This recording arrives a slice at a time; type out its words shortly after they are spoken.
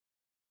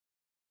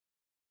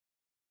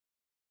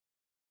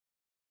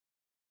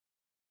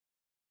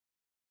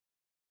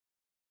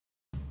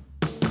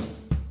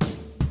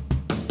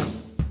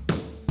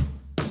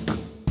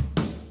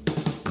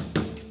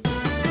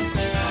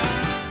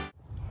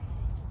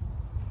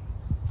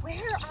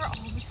where are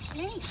all the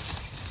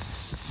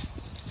snakes?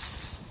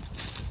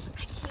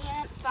 I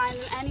can't find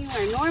them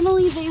anywhere.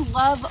 Normally they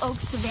love oak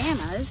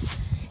savannas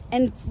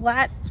and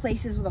flat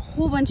places with a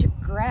whole bunch of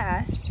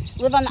grass.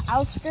 Live on the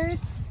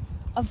outskirts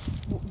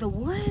of the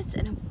woods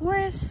and in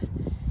forests.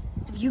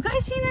 Have you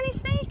guys seen any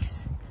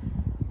snakes?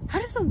 How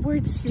does the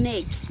word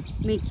snake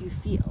make you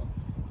feel?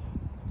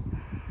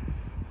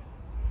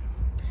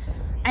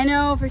 I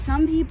know for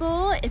some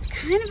people, it's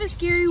kind of a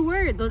scary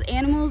word. Those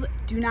animals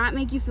do not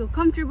make you feel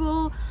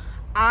comfortable.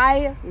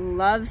 I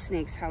love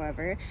snakes,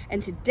 however,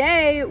 and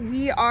today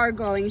we are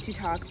going to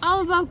talk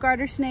all about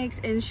garter snakes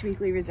in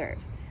Schmeeckley Reserve.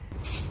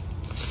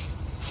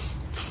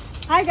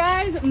 Hi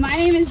guys, my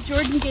name is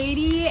Jordan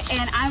Gady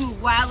and I'm a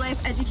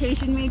wildlife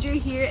education major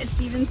here at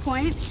Stevens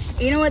Point.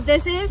 And you know what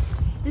this is?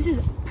 This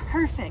is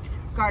perfect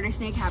garter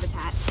snake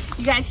habitat.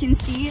 You guys can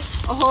see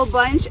a whole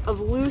bunch of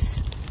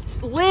loose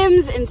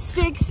limbs and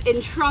sticks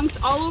and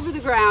trunks all over the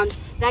ground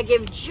that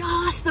give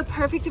just the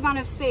perfect amount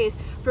of space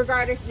for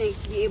garter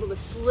snakes to be able to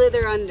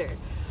slither under,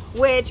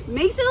 which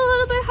makes it a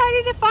little bit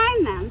harder to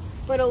find them.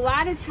 But a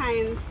lot of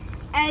times,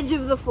 edge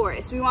of the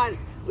forest. We want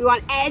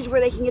edge where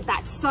they can get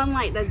that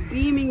sunlight that's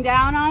beaming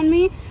down on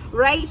me.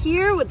 Right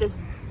here with this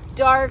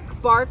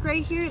dark bark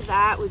right here,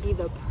 that would be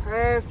the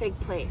perfect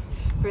place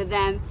for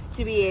them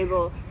to be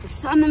able to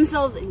sun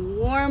themselves and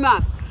warm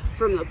up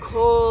from the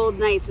cold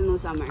nights in the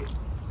summer.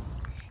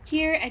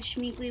 Here at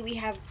Schmeeckley, we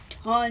have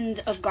tons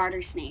of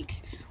garter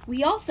snakes.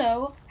 We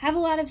also have a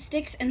lot of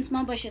sticks and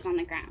small bushes on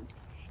the ground.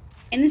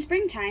 In the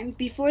springtime,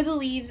 before the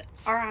leaves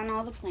are on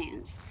all the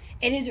plants,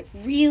 it is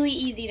really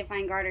easy to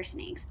find garter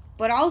snakes,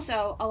 but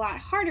also a lot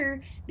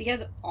harder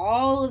because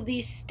all of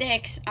these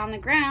sticks on the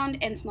ground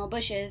and small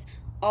bushes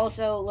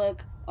also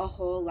look a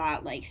whole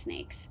lot like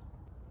snakes.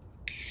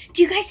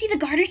 Do you guys see the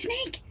garter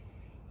snake?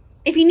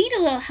 If you need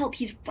a little help,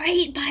 he's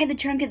right by the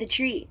trunk of the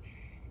tree.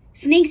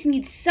 Snakes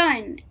need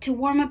sun to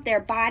warm up their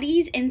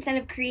bodies instead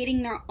of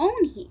creating their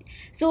own heat.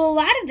 So a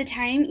lot of the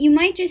time, you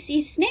might just see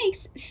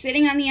snakes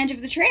sitting on the edge of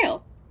the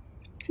trail.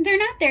 They're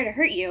not there to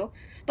hurt you,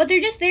 but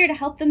they're just there to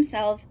help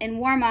themselves and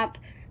warm up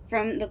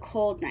from the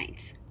cold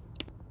nights.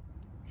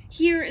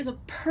 Here is a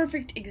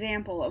perfect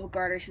example of a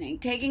garter snake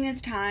taking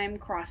its time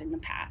crossing the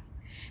path.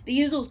 They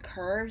use those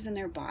curves in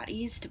their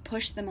bodies to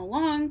push them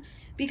along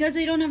because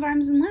they don't have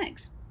arms and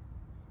legs.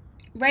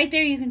 Right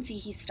there you can see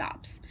he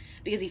stops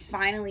because he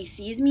finally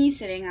sees me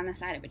sitting on the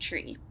side of a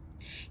tree.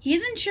 He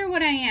isn't sure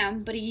what I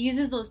am, but he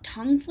uses those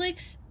tongue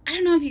flicks. I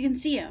don't know if you can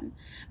see him,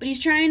 but he's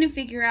trying to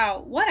figure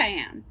out what I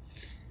am.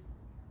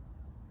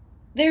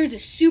 There's a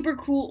super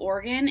cool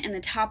organ in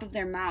the top of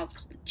their mouths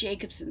called the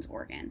Jacobson's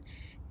organ,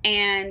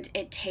 and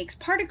it takes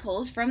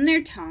particles from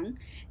their tongue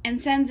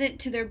and sends it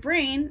to their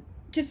brain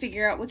to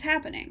figure out what's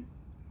happening.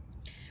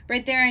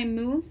 Right there I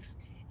move,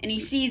 and he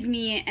sees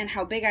me and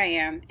how big I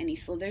am, and he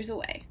slithers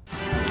away.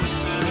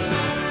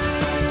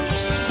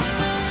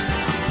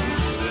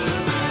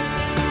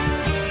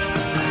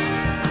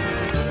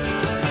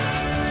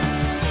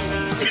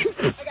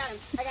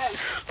 I got him.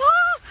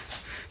 Oh!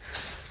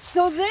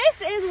 So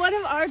this is one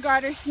of our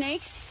garter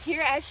snakes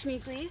here at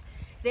Schmeeckley.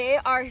 They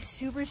are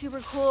super, super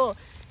cool.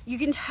 You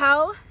can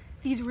tell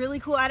these really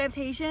cool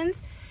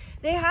adaptations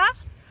they have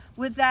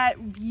with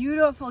that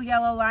beautiful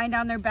yellow line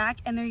down their back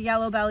and their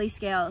yellow belly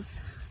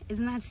scales.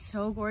 Isn't that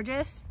so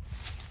gorgeous?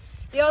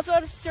 They also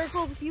have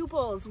circle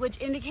pupils, which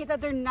indicate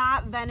that they're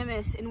not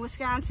venomous in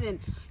Wisconsin.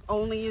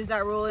 Only use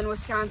that rule in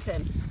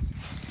Wisconsin.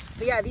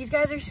 But yeah, these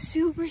guys are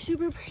super,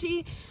 super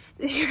pretty.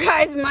 You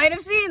guys might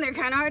have seen, they're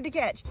kind of hard to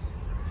catch.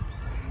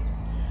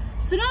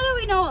 So now that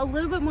we know a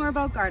little bit more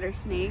about garter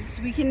snakes,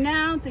 we can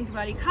now think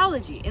about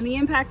ecology and the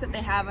impact that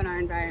they have on our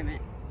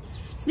environment.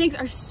 Snakes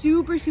are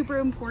super, super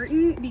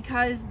important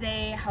because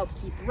they help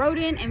keep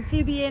rodent,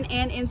 amphibian,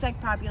 and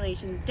insect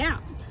populations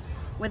down.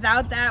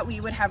 Without that, we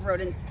would have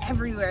rodents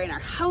everywhere in our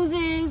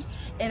houses,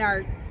 in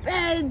our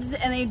beds,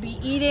 and they'd be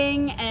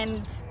eating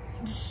and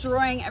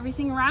destroying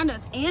everything around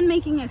us and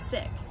making us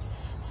sick.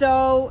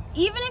 So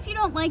even if you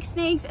don't like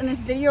snakes and this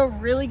video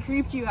really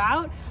creeped you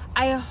out,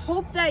 I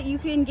hope that you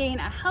can gain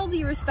a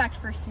healthy respect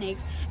for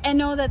snakes and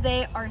know that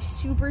they are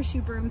super,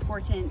 super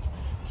important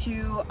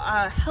to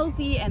a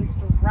healthy and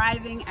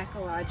thriving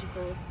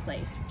ecological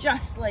place,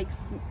 just like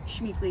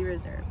Schmeeckley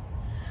Reserve.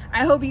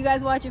 I hope you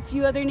guys watch a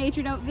few other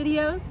Nature Note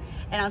videos,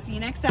 and I'll see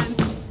you next time.